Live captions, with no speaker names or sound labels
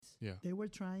Yeah. They were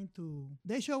trying to.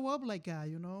 They show up like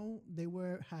they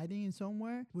were hiding in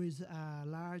somewhere with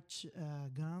large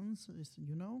guns,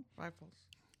 Rifles.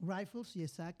 rifles,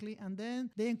 exactly. And then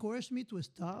they encouraged me to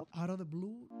stop out of the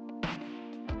blue.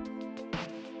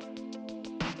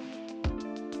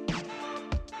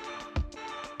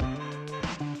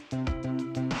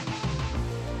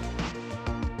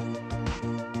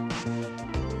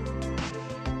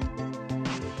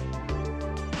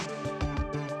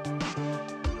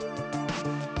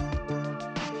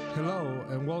 Hello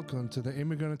and welcome to the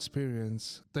Immigrant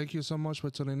Experience. Thank you so much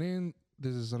for tuning in.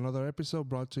 This is another episode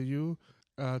brought to you.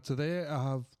 Today I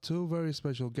have two very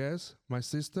special guests, my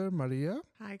sister Maria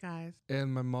Hi, guys.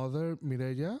 and my mother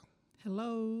Mireya.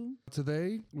 Hello.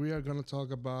 Today we are going to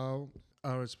talk about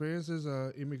our experiences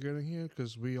immigrating here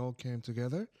because we all came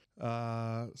together.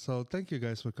 So thank you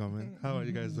guys for coming. How are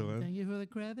you guys doing? Thank you for the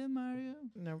credit, Mario.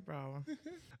 No problem.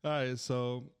 All right,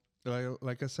 so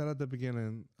like I said at the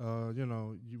beginning,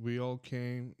 we all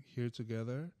came here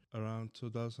together around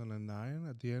 2009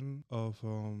 at the end of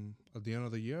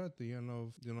the year, at the end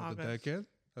of the August. decade,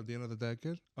 at the end of the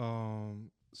decade.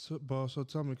 So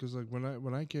tell me, because like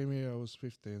when I came here, I was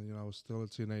 15. I was still a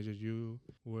teenager. You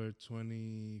were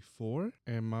 24,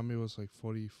 and mommy was like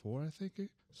 44, I think.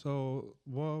 So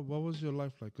what was your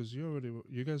life like? Because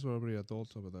you guys were already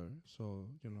adults over there. So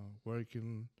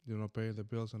working, paying the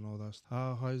bills and all that.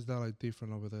 How is that like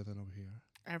different over there than over here?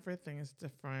 Everything is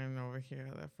different over here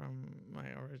than from my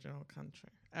original country.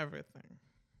 Everything.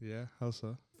 Yeah, how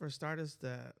so? For starters,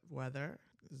 the weather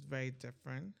is very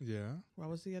different. Yeah. What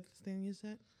was the other thing you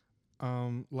said?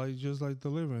 Like just like the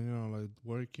living, like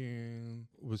working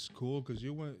with school, because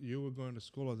you were going to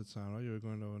school at the time, right? You were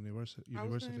going to university. I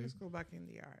was going to school back in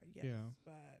the art, yes. Yeah.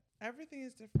 But everything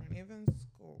is different. Even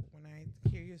school, when I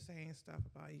hear you saying stuff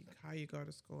about how you go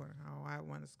to school and how I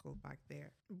went to school back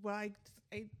there. Well,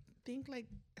 I think like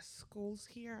schools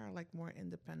here are like more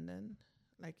independent.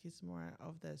 Like it's more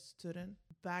of the student.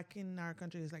 Back in our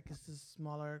country, it's a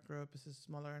smaller group, it's a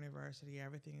smaller university.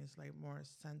 Everything is like more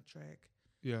centric.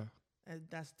 Yeah. And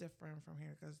that's different from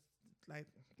here because,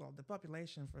 the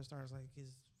population for starters,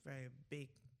 is very big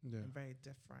and very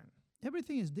different.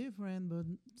 Everything is different, but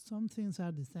some things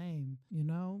are the same.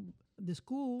 The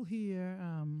school here,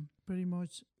 pretty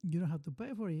much you don't have to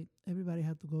pay for it. Everybody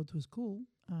has to go to school.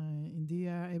 In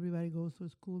DR, everybody goes to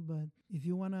school, but if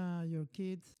you want your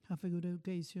kids have a good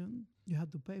education, you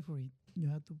have to pay for it. You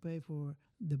have to pay for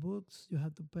the books, you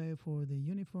have to pay for the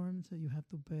uniforms, you have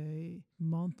to pay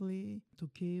monthly to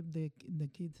keep the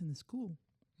kids in the school.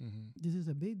 Mm-hmm. This is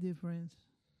a big difference.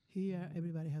 Here,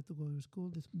 everybody has to go to school.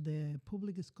 The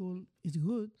public school is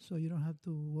good, so you don't have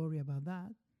to worry about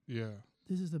that. Yeah.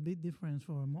 This is a big difference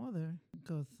for a mother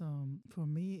because for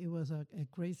me, it was a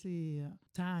crazy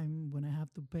time when I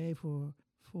have to pay for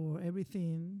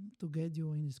everything to get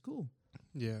you in school.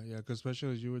 Yeah, because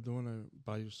especially you were doing it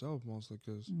by yourself mostly.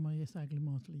 Exactly,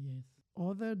 mostly, yes.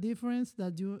 Other difference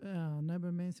that you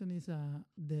never mentioned is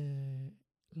the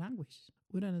language.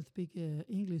 We don't speak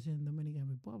English in Dominican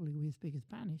Republic. We speak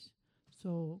Spanish.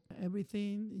 So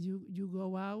everything, you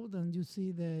go out and you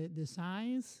see the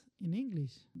signs in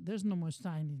English. There's no much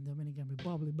sign in Dominican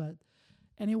Republic. But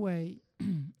anyway,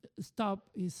 stop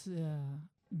is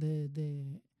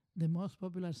the most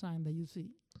popular sign that you see.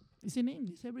 It's in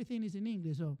English. Everything is in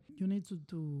English. So you need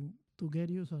to get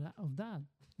used of that.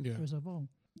 Yeah. First of all,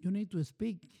 you need to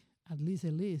speak at least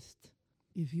a list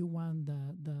if you want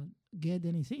the get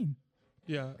anything.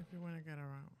 Yeah. If you want to get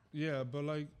around. Yeah, but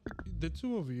like the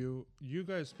two of you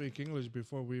guys speak English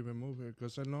before we even move here,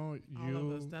 because I know you.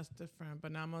 All of us, that's different.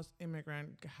 But not most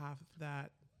immigrants have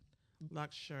that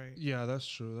luxury. Yeah, that's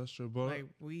true. But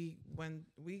when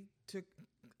we took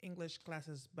English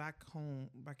classes back home,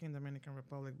 back in Dominican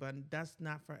Republic, but that's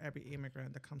not for every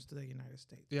immigrant that comes to the United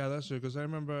States. Yeah, that's true. Because I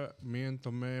remember me and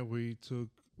Tomé,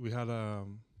 we had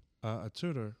a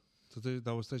tutor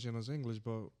that was teaching us English,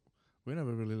 but we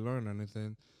never really learned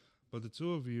anything. But the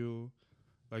two of you,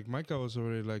 like Micah was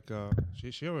already like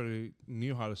she already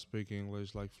knew how to speak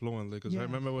English like fluently. Because I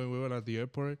remember when we were at the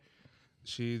airport,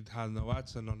 she had no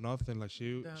accent or nothing. Like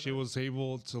she was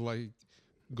able to like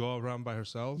go around by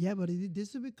herself. Yeah, but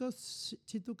this is because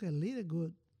she took a really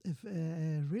good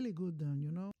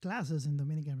classes in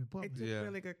Dominican Republic. I took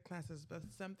really good classes, but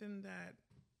something that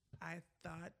I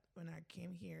thought when I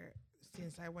came here,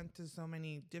 since I went to so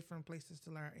many different places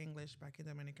to learn English back in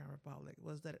Dominican Republic,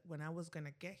 was that when I was going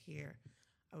to get here,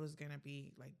 I was going to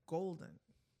be like golden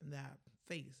in that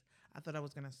phase. I thought I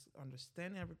was going to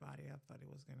understand everybody. I thought it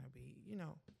was going to be,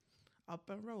 up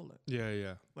and rolling.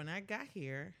 Yeah. When I got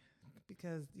here,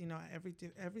 because,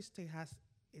 every state has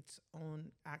its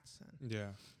own accent.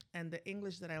 Yeah. And the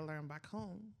English that I learned back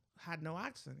home had no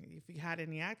accent. If it had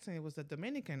any accent, it was a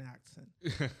Dominican accent.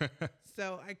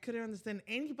 So I couldn't understand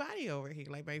anybody over here.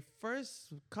 Like my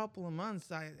first couple of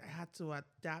months, I had to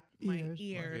adapt my Ears.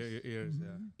 ears. Your ears,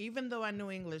 yeah. Even though I knew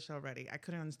English already, I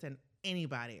couldn't understand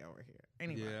anybody over here.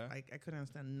 Anybody. Yeah. Like I couldn't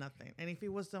understand nothing. And if it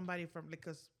was somebody from,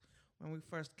 because when we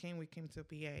first came, we came to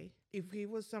PA. If he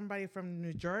was somebody from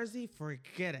New Jersey,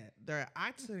 forget it. Their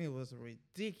accent was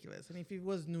ridiculous. And if it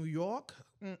was New York,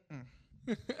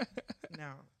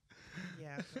 no.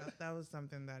 Yeah, that was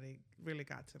something that it really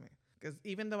got to me. Because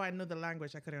even though I knew the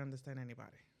language, I couldn't understand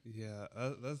anybody. Yeah,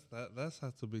 that's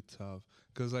has to be tough.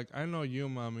 Cause like I know you,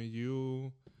 mommy,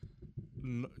 you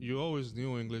always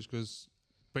knew English because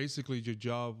basically your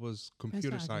job was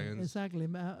computer science. Exactly.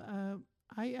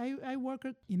 I work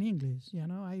in English. You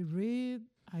know, I read,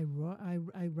 I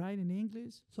write in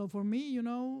English. So for me, you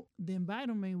know, the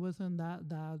environment wasn't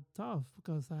that tough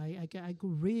because I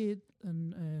could read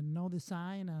and know the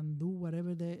sign and do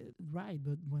whatever they write.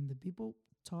 But when the people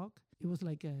talk, it was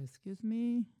like, excuse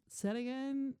me, say it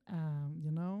again.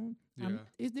 You know, and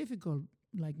it's difficult.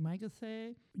 Like Michael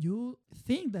said, you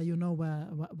think that you know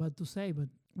what to say, but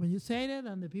when you say it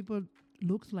and the people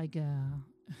looks like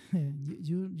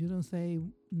you don't say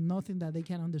nothing that they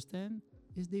can understand,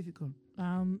 it's difficult.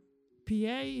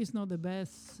 PA is not the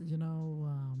best, you know,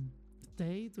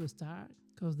 state to start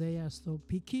because they are so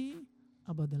picky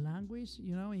about the language.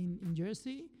 You know, in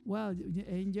Jersey, well,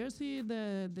 in Jersey,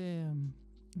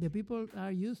 the people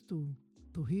are used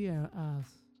to hear us.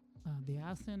 The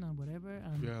accent and whatever,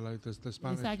 and Yeah, like the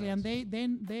Spanish. exactly, and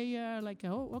accent. they are like,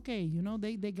 oh, okay, you know,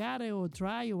 they got it or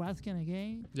try or asking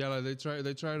again. Yeah, like they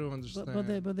try to understand.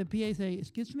 But the PA say,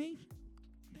 excuse me,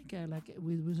 like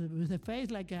with a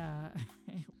face like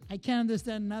I can't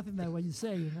understand nothing that what you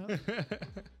say, you know.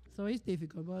 So it's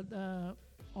difficult. But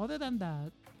other than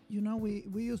that, you know,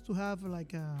 we used to have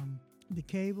like the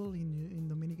cable in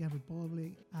Dominican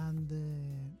Republic and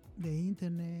the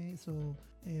internet. So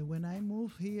when I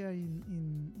moved here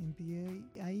in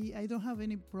PA, I don't have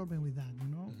any problem with that, you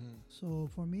know. Mm-hmm. So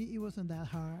for me, it wasn't that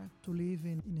hard to live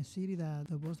in a city that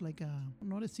was like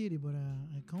not a city but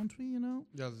a country, you know.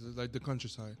 Yeah, like the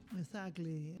countryside.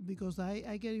 Exactly, because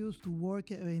I get used to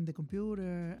work in the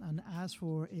computer and ask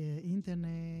for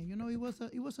internet. You know, it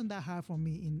wasn't that hard for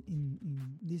me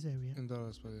in this area. In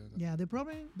Dallas, but Yeah, the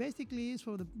problem basically is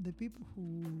for the people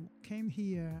who came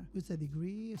here with a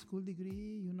degree, a school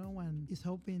degree, you know, and is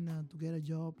hoping to get a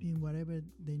job in whatever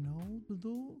they know to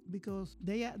do, because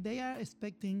they are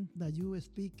expecting that you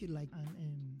speak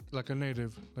like a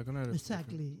native.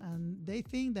 Exactly, and they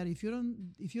think that if you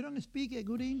don't speak a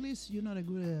good English, you're not a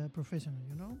good professional,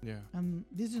 you know. Yeah. And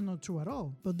this is not true at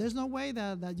all. But there's no way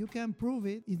that you can prove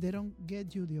it if they don't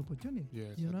get you the opportunity.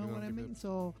 Yeah, you know what I mean?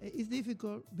 So it's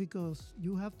difficult because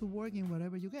you have to work in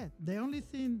whatever you get. The only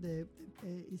thing that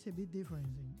is a bit different,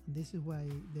 and this is why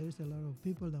there is a lot of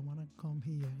people that want to come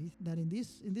here, is that in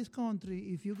this country,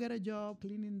 if you get a job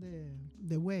cleaning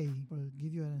the way, for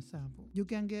give you an example, you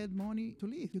can get money to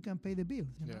live. You can pay the bills.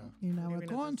 You know?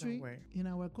 In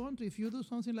our country, if you do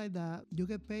something like that, you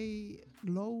get paid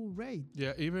low rate.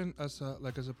 Yeah, even as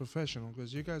a professional,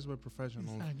 because you guys were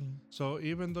professionals. Exactly. So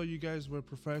even though you guys were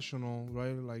professional,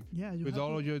 right? Like with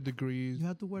all of your degrees, you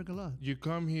have to work a lot. You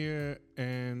come here,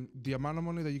 and the amount of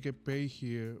money that you get paid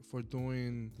here for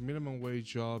doing minimum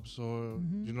wage jobs or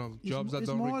you know jobs that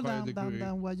don't require a degree,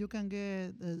 than what you can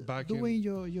get doing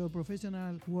your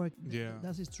professional work. Yeah,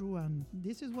 that is true, and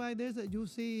this is why you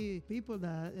see people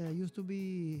that used to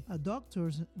be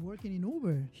doctors working in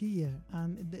Uber here,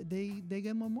 and they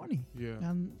get more money. Yeah,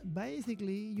 and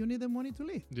basically you need the money to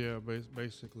live. Yeah,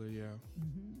 basically, yeah.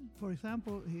 For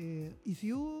example, if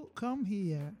you come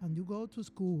here and you go to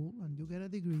school and you get a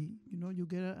degree, you know, you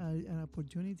get an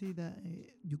opportunity that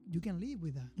you can live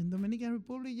with that. In Dominican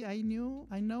Republic, I know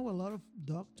a lot of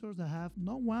doctors that have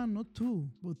not one, not two,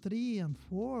 but 3 and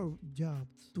 4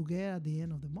 jobs to get at the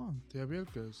end of the month. Yeah,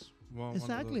 because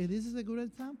exactly. This is a good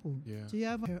example. Yeah. She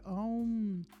have her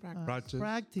own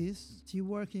practice. She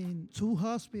works in 2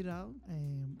 hospitals,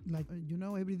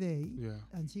 every day. Yeah.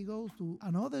 And she goes to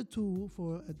another 2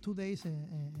 for 2 days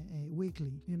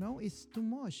weekly. You know, it's too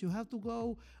much. You have to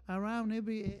go around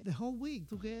the whole week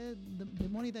to get the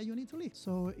money that you need to live.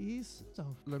 So it's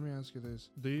tough. Let me ask you this: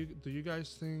 Do you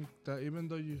guys think that even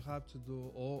though you have to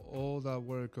do all that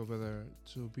work over there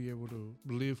to be able to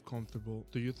live comfortable,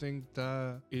 do you think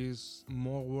that is is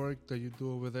more work that you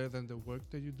do over there than the work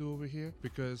that you do over here?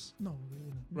 Because No, really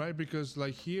not. right, because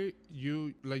like here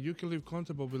you can live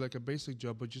comfortable with like a basic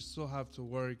job, but you still have to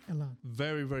work A lot.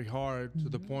 very very hard to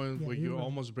the Mhm. point Yeah, where you're you're right.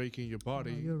 almost breaking your No,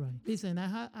 body. you're right. Listen, I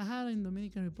had in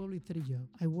Dominican Republic 3 jobs.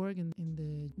 I work in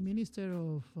the Minister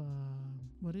of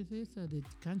what is this? The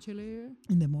Chancellor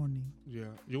in the morning.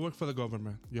 Yeah, you work for the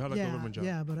government. You had a yeah, government job.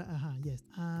 yeah, but yes.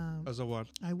 As a what?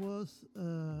 I was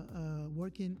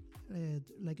working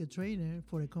like a trainer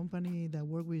for a company that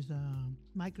worked with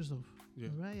Microsoft. Yeah.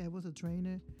 Right, I was a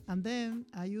trainer, and then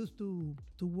I used to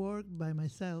work by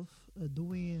myself,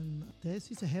 doing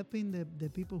thesis, helping the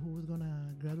people who was gonna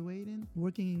graduating,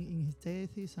 working in his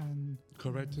thesis and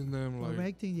Correcting them, like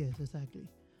correcting. Yes, exactly.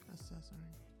 Assessor.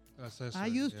 assessor. I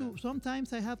used yeah. to.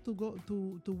 Sometimes I have to go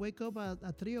to wake up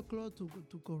at 3 o'clock to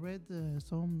correct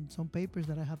some papers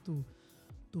that I have to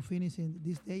finish in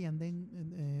this day, and then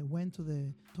went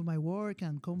to my work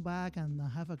and come back and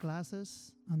have a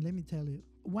classes. And let me tell you,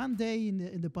 one day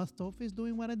in the post office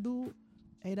doing what I do,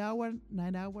 8 hour,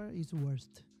 9 hour is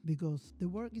worst, because the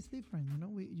work is different. You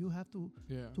know, you have to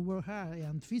Yeah. work hard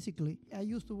and physically. I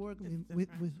used to work It's with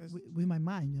different, with my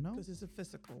mind. You know, Because it's a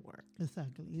physical work.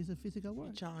 exactly. It's a physical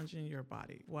work. Challenging your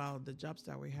body. While the jobs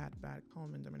that we had back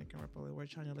home in Dominican Republic were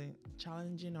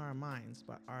challenging our minds,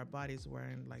 but our bodies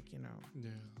weren't like,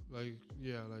 Like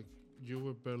you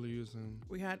were barely using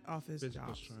we had office physical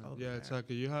jobs. strength. over Yeah, there.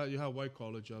 exactly. You had white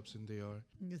collar jobs in DR.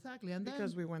 Exactly, and then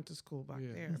Because we went to school back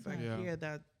Yeah. there. But Exactly. Yeah. here,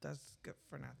 that's good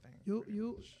for nothing.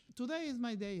 you today is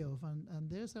my day off, and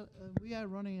there's we are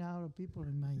running out of people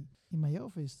in my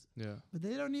office, Yeah. but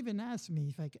they don't even ask me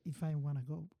if I want to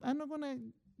go. I'm not gonna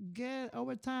get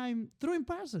overtime throwing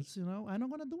parcels. You know, I'm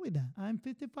not gonna do it. That I'm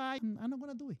 55. I'm not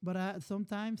gonna do it. But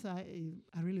sometimes I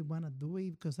really wanna do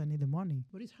it because I need the money.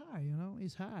 But it's hard. You know,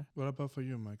 it's hard. What about for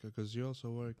you, Micah? Because you also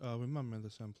work with Mama in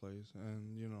the same place, and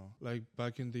like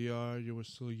back in DR, you were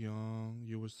still young,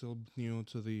 you were still new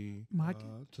to the Market.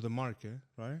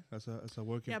 right? As a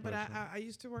working Yeah, but person. I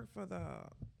used to work for the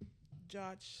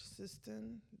judge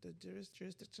system, the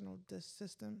jurisdictional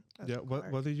system. as Yeah. a What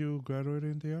clerk. did you graduate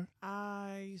in DR?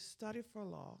 I studied for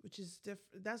law, which is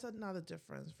that's another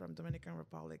difference from Dominican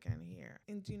Republic and here.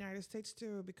 In the United States,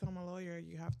 to become a lawyer,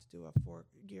 you have to do a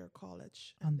 4-year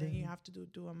college, and And then you then- have to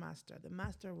do a master. The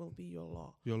master will be your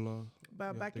law. Your law. But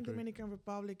Yeah, back in degree. Dominican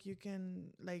Republic, you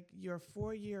can your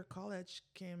 4-year college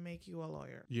can make you a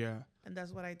lawyer, Yeah. and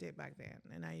that's what I did back then.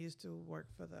 And I used to work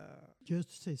for the Just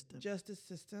system. justice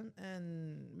system, and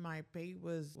my pay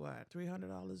was what,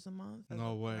 $300 a month. as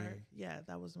No a way. clerk. Yeah,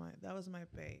 that was my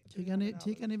pay. She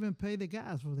can even pay the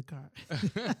gas for the car.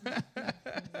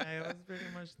 Yeah, it was pretty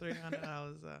much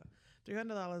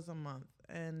 $300 a month.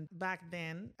 And back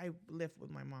then, I lived with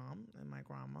my mom and my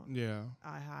grandma. Yeah.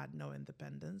 I had no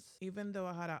independence, even though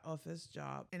I had an office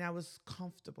job, and I was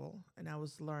comfortable and I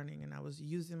was learning and I was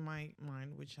using my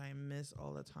mind, which I miss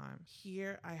all the time.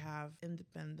 Here, I have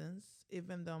independence,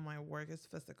 even though my work is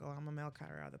physical. I'm a mail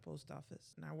carrier at the post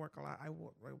office, and I work a lot.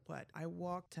 I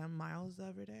walk 10 miles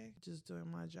every day just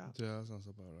doing my job. Yeah, that sounds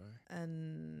about right.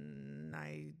 And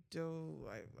I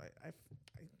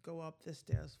go up the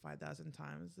stairs 5,000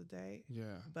 times a day.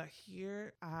 Yeah. But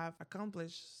here I have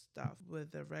accomplished stuff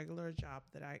with a regular job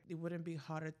that it wouldn't be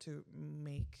harder to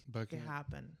make Back it in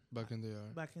happen back in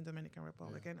DR. back in Dominican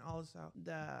Republic. Yeah. And also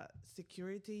the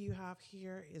security you have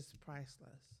here is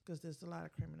priceless, because there's a lot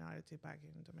of criminality back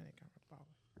in Dominican Republic.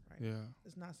 Right? Yeah.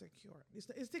 It's not secure.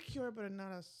 It's secure, but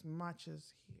not as much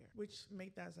as here, which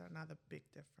make that another big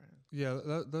difference. Yeah,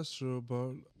 that's true.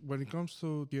 But when it comes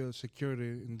to your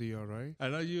security in DR, right? I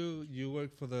know you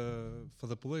work for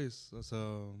the police.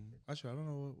 So actually, I don't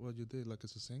know what you did, like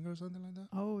as a singer or something like that.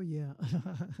 Oh yeah,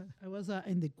 I was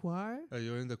in the choir.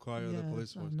 You're in the choir of the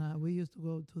police force. And we used to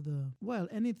go to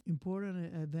any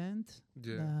important event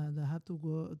Yeah. that had to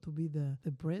go to be the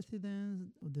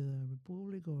president of the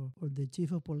republic or the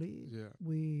chief of police. Yeah.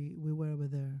 We were over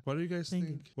there. What do you guys Singing.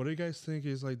 think? What do you guys think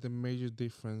is like the major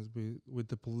difference with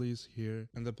the police here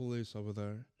and the police over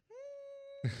there?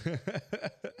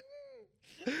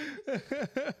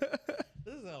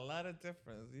 This is a lot of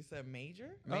difference. You said major?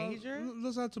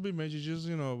 Doesn't have to be major. Just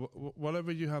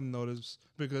whatever you have noticed.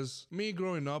 Because me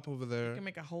growing up over You there, can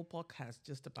make a whole podcast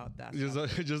just about that. just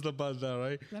stuff. just about that,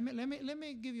 right? Let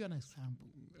me give you an example.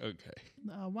 Okay.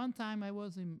 One time I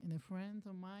was in a friend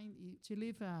of mine. She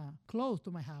lived close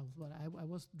to my house, but I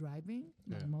was driving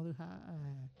my Yeah. mother's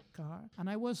car, and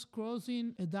I was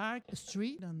crossing a dark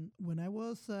street. And when I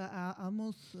was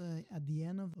almost at the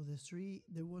end of the street,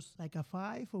 there was like a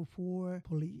 5 or 4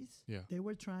 police. Yeah. They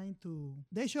were trying to.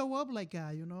 They show up like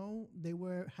they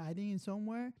were hiding in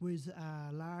somewhere with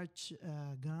large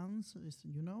guns.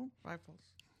 Rifles.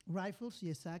 Rifles,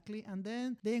 yeah, exactly. And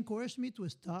then they encouraged me to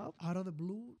stop out of the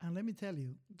blue. And let me tell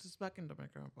you, Just back in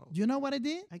Dominican Republic. do you know what I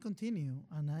did? I continue,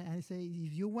 and I say,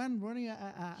 if you want running,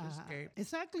 escape.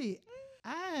 exactly.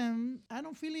 I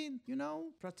don't feel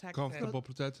it, Protect Comfortable,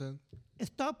 protected.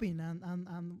 stopping.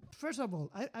 And first of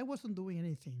all, I wasn't doing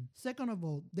anything. Second of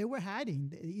all, they were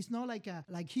hiding. It's not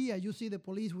like here you see the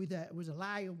police with a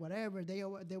lie or whatever. They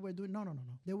were doing no.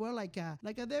 They were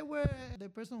they were the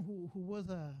person who was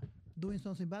doing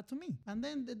something bad to me. And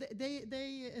then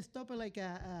they stopped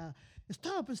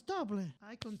stop.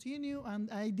 I continue, and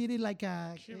I did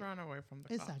it She ran away from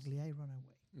the exactly. I run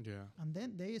away. Yeah. And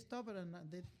then they stopped it, and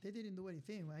they didn't do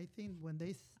anything. I think when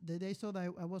they saw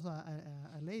that I was a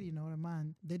lady, not a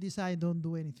man, they decided don't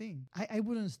do anything. I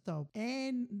wouldn't stop,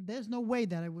 and there's no way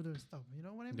that I wouldn't stop. You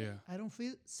know what I mean? Yeah. I don't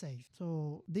feel safe.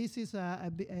 So this is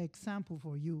a example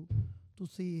for you to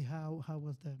see how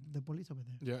was the police over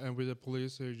there. Yeah, and with the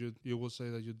police here, you will say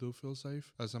that you do feel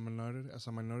safe as a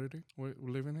minority we're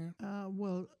living here?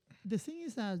 Well, the thing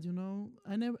is that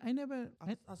I never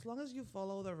As long as you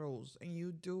follow the rules and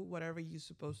you do whatever you're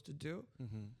supposed to do,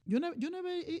 Mm-hmm. you never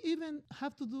even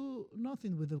have to do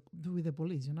nothing with the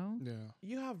police. Yeah.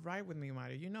 you have right with me,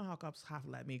 Mario. You know how cops have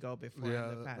let me go before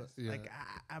in the past. yeah. Like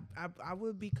I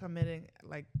would be committing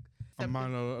like A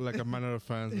something- minor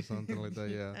offense or something like that,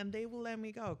 yeah. and they will let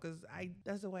me go because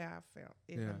that's the way I feel,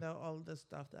 even Yeah. though all the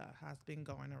stuff that has been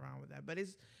going around with that. But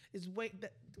it's way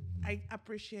that I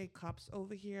appreciate cops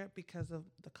over here because of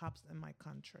the cops in my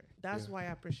country. That's Yeah. why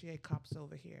I appreciate cops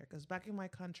over here, because back in my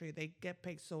country they get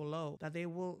paid so low that they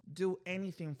will do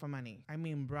anything for money. I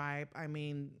mean bribe. I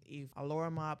mean if a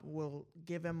lower mob will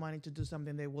give them money to do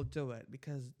something, they will do it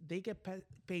because they get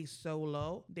paid so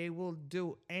low. They will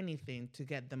do anything to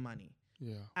get the money.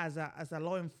 Yeah. As a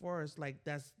law enforcer, like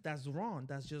that's wrong.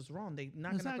 That's just wrong. They're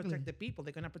not gonna Exactly. protect the people.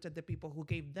 They're gonna protect the people who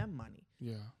gave them money.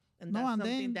 Yeah. And No, that's and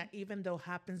something then- that even though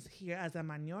happens here as a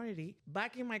minority,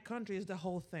 back in my country is the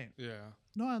whole thing. Yeah.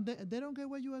 No, and they don't care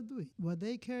what you are doing. What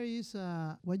they care is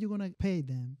what you're gonna pay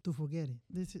them to forget it.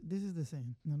 This is the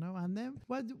same, And then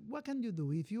what can you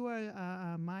do if you are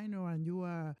a minor and you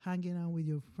are hanging out with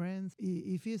your friends?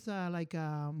 If it's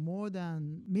more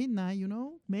than midnight,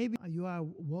 maybe you are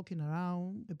walking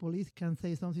around. The police can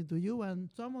say something to you, and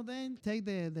some of them take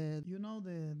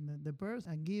the purse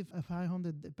and give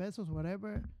 500 pesos,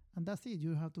 whatever, and that's it.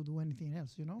 You don't have to do anything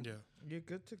else, Yeah. You're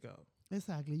good to go.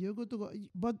 Exactly, you're good to go.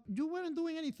 But you weren't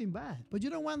doing anything bad. But you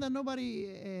don't want that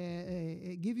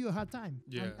nobody give you a hard time.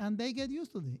 Yeah. And they get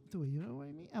used to it. You know what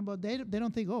I mean? But they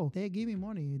don't think, they're giving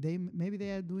money. Maybe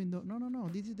they are doing no.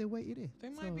 This is the way it is.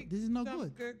 There So might be this is not some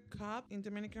good. cop in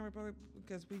Dominican Republic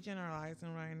because we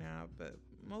generalizing right now, but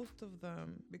most of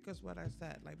them, because what I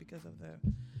said, because of the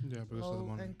Yeah, because of the low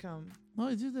money. income, No,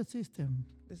 it's just the system.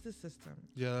 it's the system.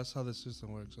 Yeah, that's how the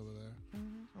system works over there.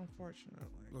 Unfortunately.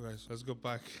 Look, guys, let's go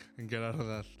back and get out of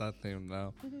that thing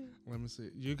now. Let me see.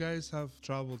 You guys have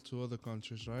traveled to other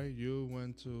countries, right? You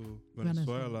went to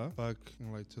Venezuela back in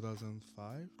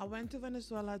 2005. I went to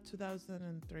Venezuela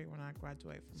 2003 when I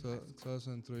graduated from So high school.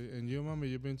 2003. And you, Mama,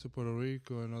 you've been to Puerto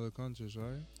Rico and other countries,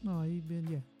 right? No, I've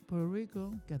been, Puerto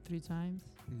Rico, got 3 times.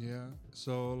 Yeah.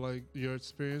 So your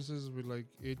experiences with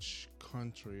each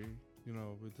country,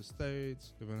 with the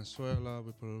States, with Venezuela,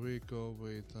 with Puerto Rico,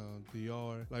 with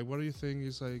DR. What do you think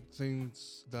is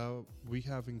things that we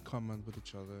have in common with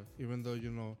each other? Even though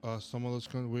some of those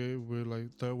countries we're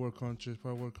third world countries,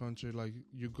 first world country.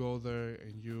 You go there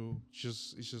and it's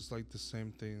just the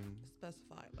same thing.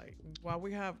 Specify what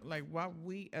we have, what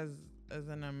we as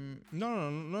an No,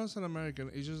 not as an American.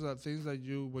 It's just that things that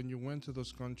when you went to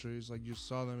those countries, you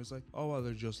saw them, it's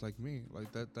they're just like me.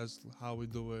 That's how we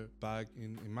do it back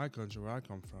in my country where I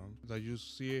come from. That you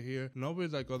see it here, not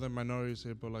with other minorities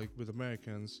here, but with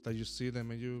Americans, that you see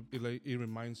them and it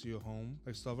reminds you of home,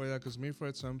 stuff like that. Because me, for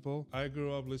example, I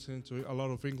grew up listening to a lot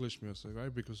of English music,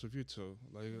 right? Because of you too.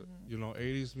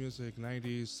 80s music,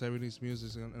 90s, 70s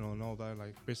music, and all that.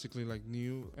 Basically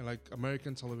new and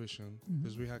American television,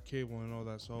 because we had cable and all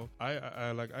that. So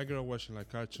I grew up watching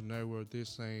Cartoon Network,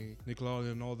 Disney,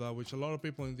 Nickelodeon, and all that, which a lot of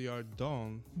people in the art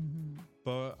don't.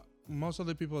 But most of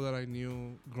the people that I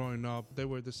knew growing up, they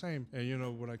were the same.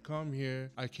 And when I come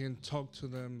here, I can talk to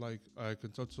them like I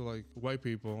can talk to like white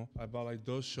people about like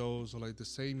those shows or like the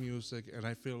same music, and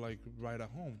I feel like right at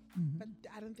home. But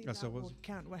I don't think Yes, that it was. will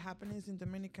count. What happened is in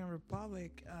Dominican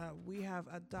Republic, we have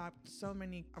adopted so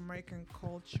many American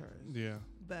cultures. Yeah.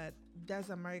 But there's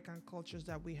American cultures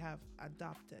that we have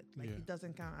adopted. Like Yeah. it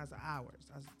doesn't count as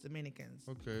ours, as Dominicans.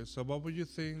 Okay, so what would you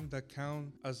think that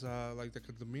count as like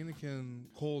a Dominican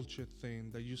culture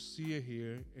thing that you see it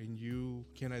here and you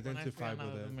can identify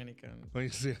with it? Dominican. When you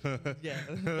see Yeah,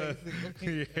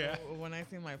 basically. Yeah. When I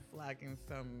see my flag in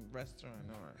some restaurant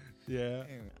or yeah.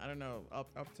 in, I don't know,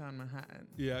 uptown Manhattan.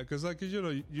 Yeah, because like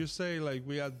you say like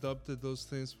we adopted those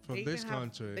things from They this even have-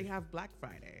 country. They have Black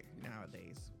Friday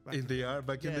nowadays. in the art,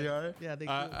 back in the art. Yeah, they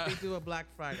Uh, do a Black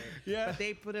Friday. Yeah. But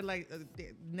they put it like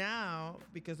now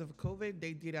because of COVID,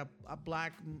 they did a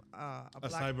black A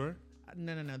cyber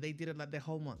No. They did it like the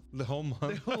whole month. the whole month.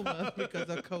 The whole month because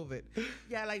of COVID.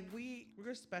 Yeah, like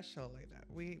we're special like that.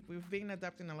 We've been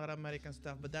adapting a lot of American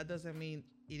stuff, but that doesn't mean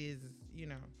it is,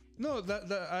 No,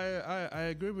 that I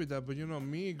agree with that, but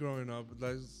me growing up,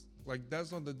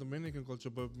 that's not the Dominican culture,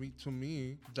 but to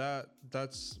me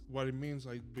that's what it means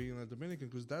like being a Dominican,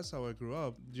 because that's how I grew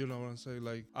up. You know what I'm saying?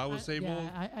 Like I was able.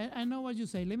 Yeah, I know what you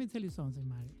say. Let me tell you something,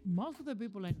 Mari. Most of the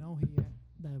people I know here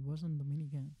that wasn't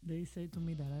Dominican, they say to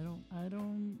me that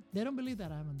they don't believe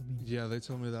that I'm a Dominican. Yeah, they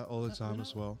tell me that all the time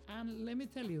as well. And let me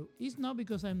tell you, it's not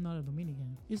because I'm not a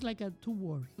Dominican. It's like a two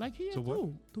word. Like here Two what?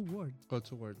 too. Two words. Go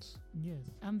towards. Yes.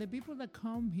 And the people that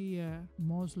come here,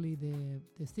 mostly the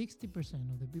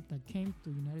 60% of the people that came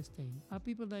to United States are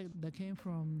people that came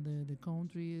from the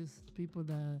countries, people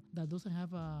that doesn't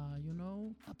have a,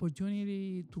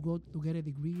 opportunity to go to get a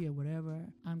degree or whatever,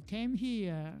 and came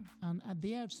here and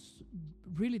they are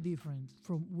really different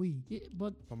from we.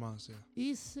 But Famas, yeah.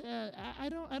 it's I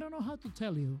don't know how to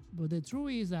tell you, but the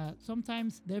truth is that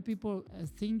sometimes there are people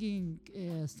singing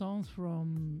songs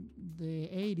from the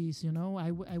 80s.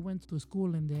 I went to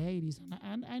school in the 80s,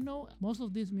 and I know most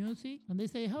of this music, and they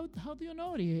say, how do you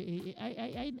know it?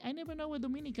 I never know a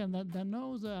Dominican that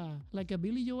knows like a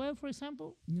Billy Joel, for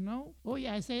example. Oh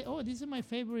yeah, I say, oh, this is my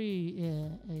favorite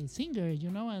singer.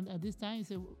 And at this time I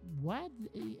say, what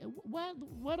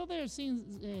other sings?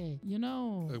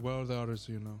 Like what are the others?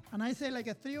 And I say like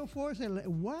a 3 or 4. Say like,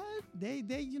 what they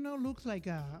looks like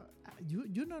a you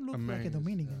don't look like a Amazing,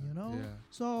 Dominican, yeah.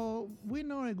 So we're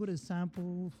not a good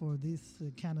example for this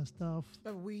kind of stuff.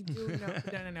 But we do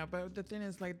know. No. But the thing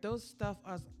is, like, those stuff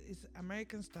is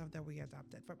American stuff that we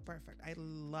adopted. Perfect. I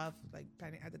love like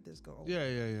Panic at the Disco.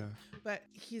 Yeah. But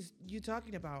you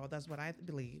talking about, that's what I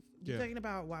believe. You're Yeah. talking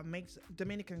about what makes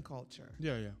Dominican culture.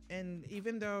 Yeah. And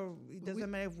even though it doesn't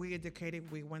matter if we're educated,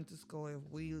 we went to school, if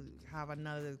we have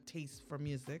another taste for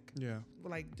music, Yeah.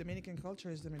 like Dominican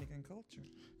culture is Dominican culture.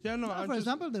 Yeah, no, For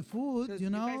example, the food, 'Cause you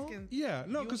guys know. can- Yeah,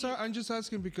 no, You because eat- I'm just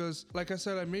asking because, like I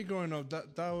said, like me growing up,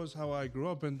 that was how I grew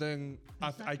up, and then I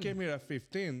Exactly. came here at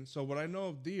 15. So what I know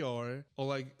of DR, or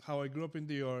like how I grew up in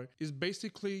DR, is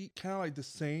basically kind of like the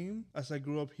same as I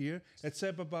grew up here,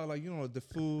 except about like the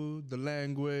food, the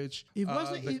language, It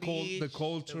wasn't- the it- Beach, the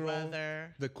cultural,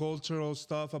 weather. the cultural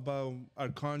stuff about our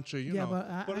country. You Yeah, know, but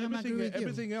I am everything agree with you.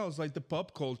 everything else, like the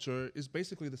pop culture, is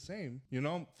basically the same.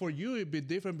 For you it'd be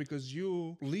different because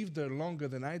you lived there longer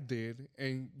than I did,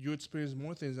 and you experienced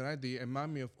more things than I did. And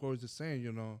mommy, of course, the same.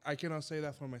 I cannot say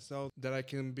that for myself, that I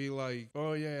can be like,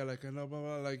 oh yeah, like I know blah,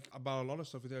 blah, like about a lot of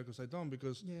stuff there, because I don't,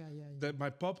 because Yeah. that my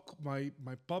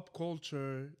pop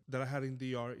culture that I had in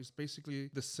DR is basically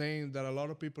the same that a lot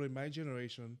of people in my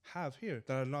generation have here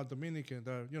that are not Dominican,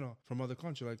 that are from other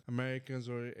countries like Americans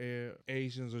or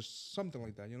Asians or something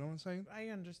like that. You know what I'm saying? I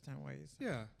understand why you say.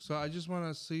 Yeah. So I just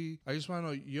want to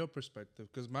know your perspective,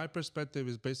 because my perspective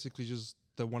is basically just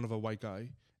the one of a white guy.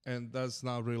 And that's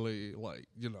not really like,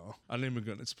 an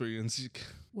immigrant experience.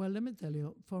 Well, let me tell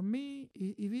you, for me,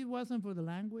 if it wasn't for the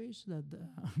language that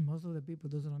most of the people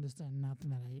doesn't understand nothing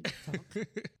that I talk,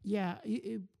 yeah,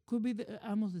 it could be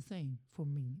almost the same for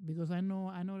me, because I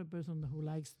know the person who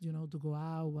likes, to go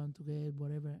out, want to get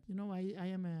whatever. I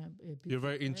am a You're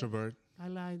very people- introvert. I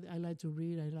like to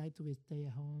read. I like to stay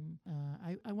at home.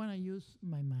 I want to use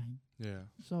my mind. Yeah.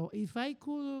 So if I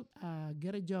could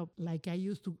get a job like I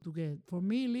used to get, for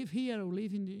me, live here or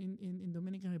live in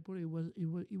Dominican Republic,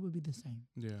 it would be the same.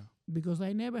 Yeah. Because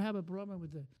I never have a problem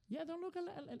with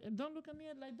don't look at me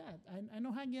like that. I'm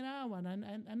not hanging out, and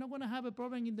I'm not gonna have a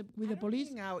problem with the police.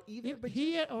 Hang out either, but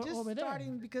here or just over there.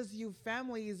 starting because your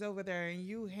family is over there and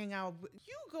you hang out.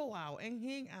 You go out and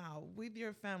hang out with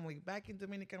your family back in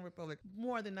Dominican Republic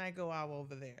more than I go out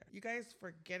over there. You guys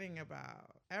forgetting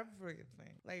about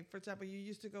everything. Like for example, you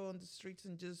used to go on the streets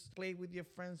and just play with your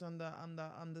friends on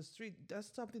the street. That's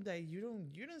something that you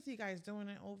don't see guys doing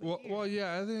it over here. Well,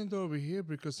 yeah, I didn't do it over here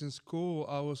because in school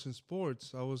I was in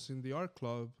sports. I was in the art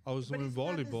club. I was But doing it's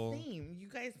volleyball. not the same. You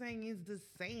guys saying it's the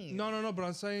same. No. But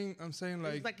I'm saying It's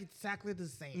like exactly the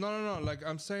same. no. Like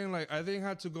I'm saying, like I didn't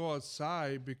have to go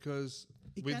outside because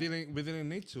It we can- didn't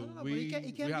need to. No, no, but we it can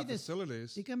we be have the-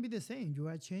 facilities. It can be the same. You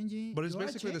are changing. But it's you are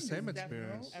basically the changing. same That-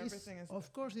 experience. Everything is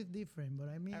Of course, it's different, but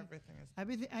I mean, everything is.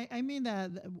 I mean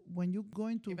that when you go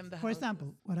into, Even the for example,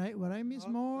 houses. what I miss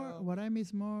Also- what I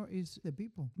miss more is the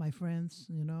people, my friends,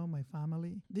 my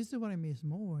family. This is what I miss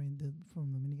more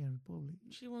from Dominican Republic.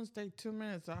 She won't stay 2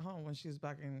 minutes at home when she's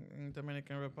back in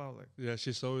Dominican Republic. Yeah,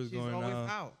 she's always She's going always out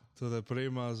out. to the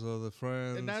primas or the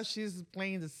friends. And now she's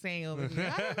playing the same over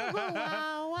here. I don't go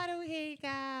out. I don't hang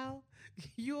out.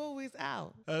 You always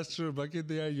out. That's true. Back in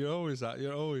the day, you're always out.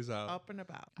 You're always out. Up and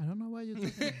about. I don't know why you're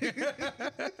talking.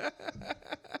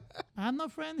 I'm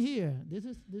not friend here. This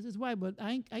is why. But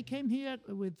I came here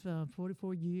with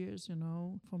 44 years.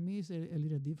 For me it's a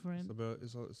little different.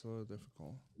 It's a little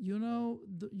difficult.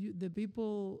 The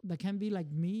people that can be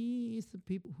like me is the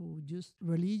people who just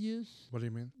religious. What do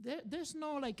you mean? There's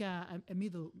no like a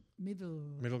middle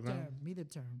Middle ground? term, middle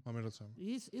term. A middle term.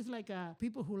 It's like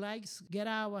people who likes get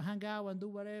out and hang out and do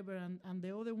whatever, and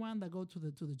the other one that go to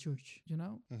the church,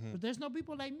 Mm-hmm. But there's no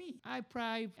people like me. I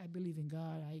pray, I believe in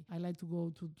God. I like to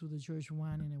go to the church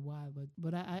one in a while,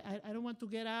 but I don't want to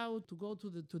get out to go to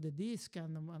the disc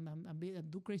and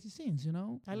do crazy things,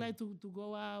 I like to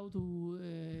go out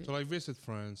to To like visit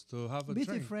friends, to have a visit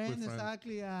drink friends, with friends.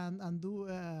 exactly, and do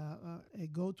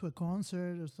go to a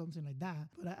concert or something like that.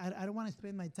 But I don't want to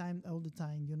spend my time all the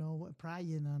time,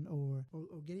 praying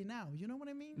or getting out. You know what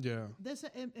I mean? Yeah. There's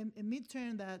a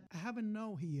midterm that I haven't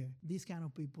know here. These kind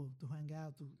of people to hang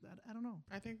out to. I don't know.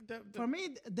 I think that For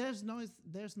me, there's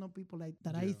no people like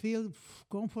that. I Yeah. feel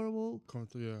comfortable.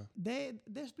 Yeah.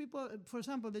 There's people. For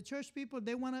example, the church people.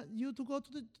 They want you to go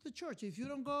to the church. If you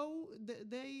don't go,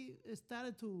 they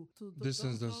started to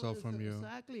Distance don't go themselves from you.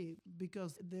 Exactly,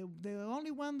 because the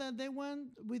only one that they want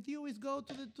with you is go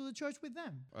to the church with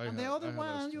them. And the other I have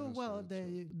one, experience with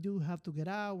it too. you have to get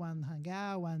out and hang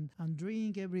out and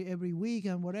drink every week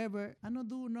and whatever. I don't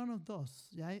do none of those.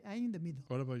 I in the middle.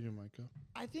 What about you, Micah?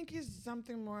 I think it's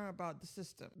something more about the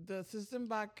system. The system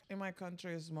back in my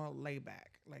country is more laid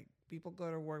back. Like people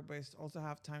go to work, but also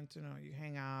have time to you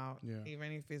hang out, Yeah.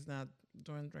 even if it's not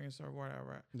doing drinks or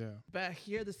whatever. Yeah. But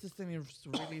here the system is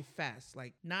really fast.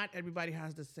 Like not everybody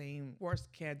has the same work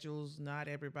schedules. Not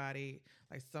everybody,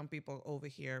 like some people over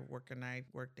here work a night,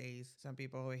 work days. Some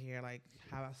people over here like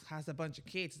has a bunch of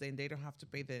kids, then they don't have to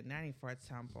pay the nanny, for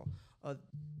example.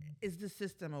 Is the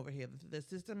system over here. The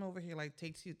system over here like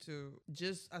takes you to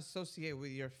just associate with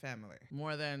your family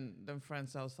more than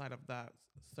friends outside of that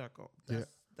circle.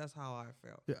 That's how I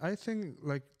feel. Yeah, I think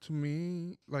like to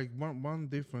me, like one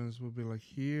difference would be like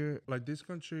here, like this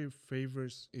country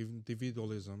favors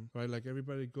individualism, right? Like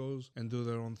everybody goes and do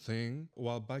their own thing,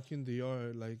 while back in the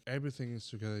yard, like everything is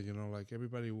together. Like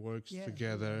everybody works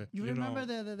together. You remember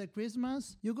the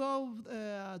Christmas? You go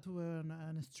to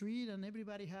a street and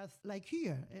everybody has like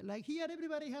here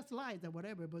everybody has lights or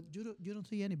whatever, but you don't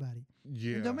see anybody.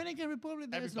 Yeah. In Dominican Republic,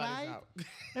 there's Everybody's light. out.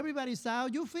 Everybody's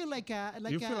out. You feel like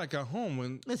you feel like at home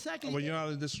when you're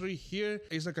out in the street. Here,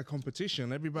 it's like a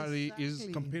competition. Everybody is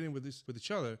Exactly. competing with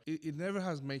each other. It never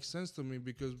has made sense to me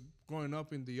because growing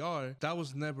up in the yard, that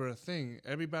was never a thing.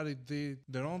 Everybody did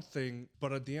their own thing,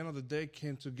 but at the end of the day,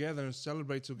 came together and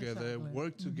celebrate together, Exactly.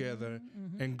 work together,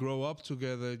 and grow up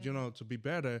together. To be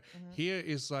better. Here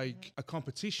is like a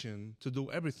competition to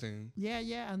do everything.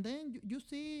 Yeah, and then you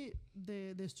see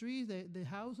the streets, the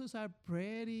houses are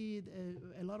pretty,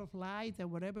 a lot of lights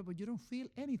and whatever, but you don't feel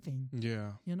anything.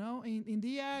 Yeah. In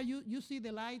the air, you see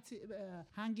the lights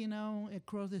hanging on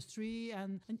across the street,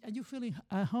 and you feeling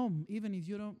at home, even if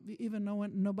you don't even know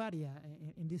nobody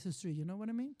in this street. You know what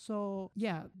I mean? So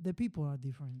yeah, the people are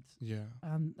different. Yeah.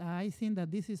 And I think that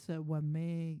this is what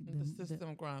make The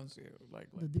system grounds you like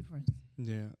the difference.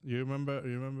 Yeah. You remember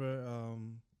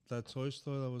that toy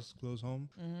store that was close home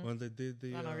when they did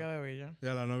the La novia de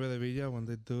Villa. La Novia de Villa, when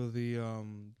they do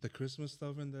the Christmas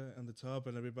stuff in the top,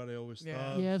 and everybody always Yeah.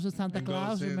 stops Yeah, so Santa and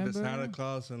Claus, goes in remember? the Santa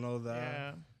Claus and all that.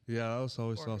 Yeah. Yeah, that was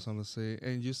always Gorgeous. awesome to see.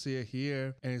 And you see it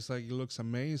here, and it's like it looks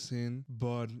amazing,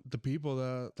 but the people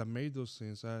that made those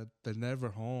things, they're never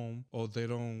home, or they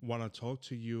don't want to talk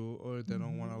to you, or they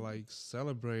don't want to like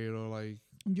celebrate or like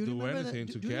You do remember anything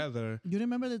you together. you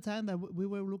remember the time that we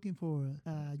were looking for?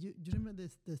 You remember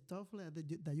the stuff like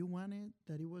that you wanted?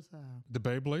 That it was The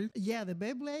Beyblade. yeah, the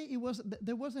Beyblade. It was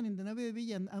there wasn't in the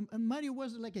WWE, and Mario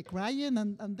was like a crying,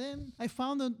 and then I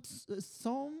found a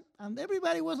song, and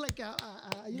everybody was like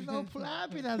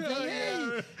clapping and saying,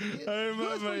 "Hey, I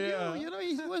remember. Yeah. you know,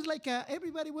 it was like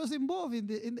everybody was involved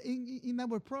in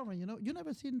our program. You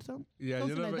never seen Yeah,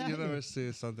 something like that you here. never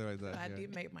see something like that. I Yeah,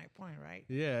 did make my point, right?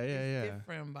 yeah, It's yeah.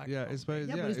 different back Yeah, home. it's very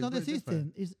Yeah, yeah. but it's not the very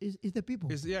different. system. It's the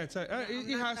people. It's yeah. It's like,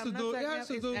 it has to I'm not do. It talking has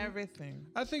to it's do. everything.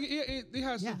 I think it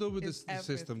has to Yeah. do with It's the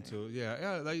system everything. too.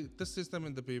 Yeah, like the system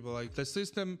and the people. Like the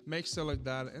system makes it like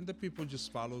that, and the people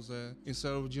just follows it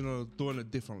instead of doing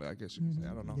it differently. I guess you could say.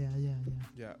 I don't know. Yeah.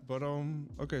 Yeah, but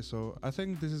okay. So I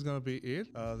think this is gonna be it.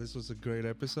 This was a great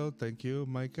episode. Thank you,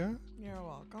 Micah. You're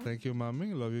welcome. Thank you,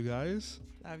 mommy. Love you guys.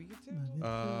 Love you too.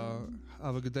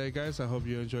 Have a good day, guys. I hope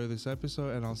you enjoy this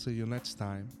episode, and I'll see you next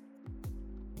time.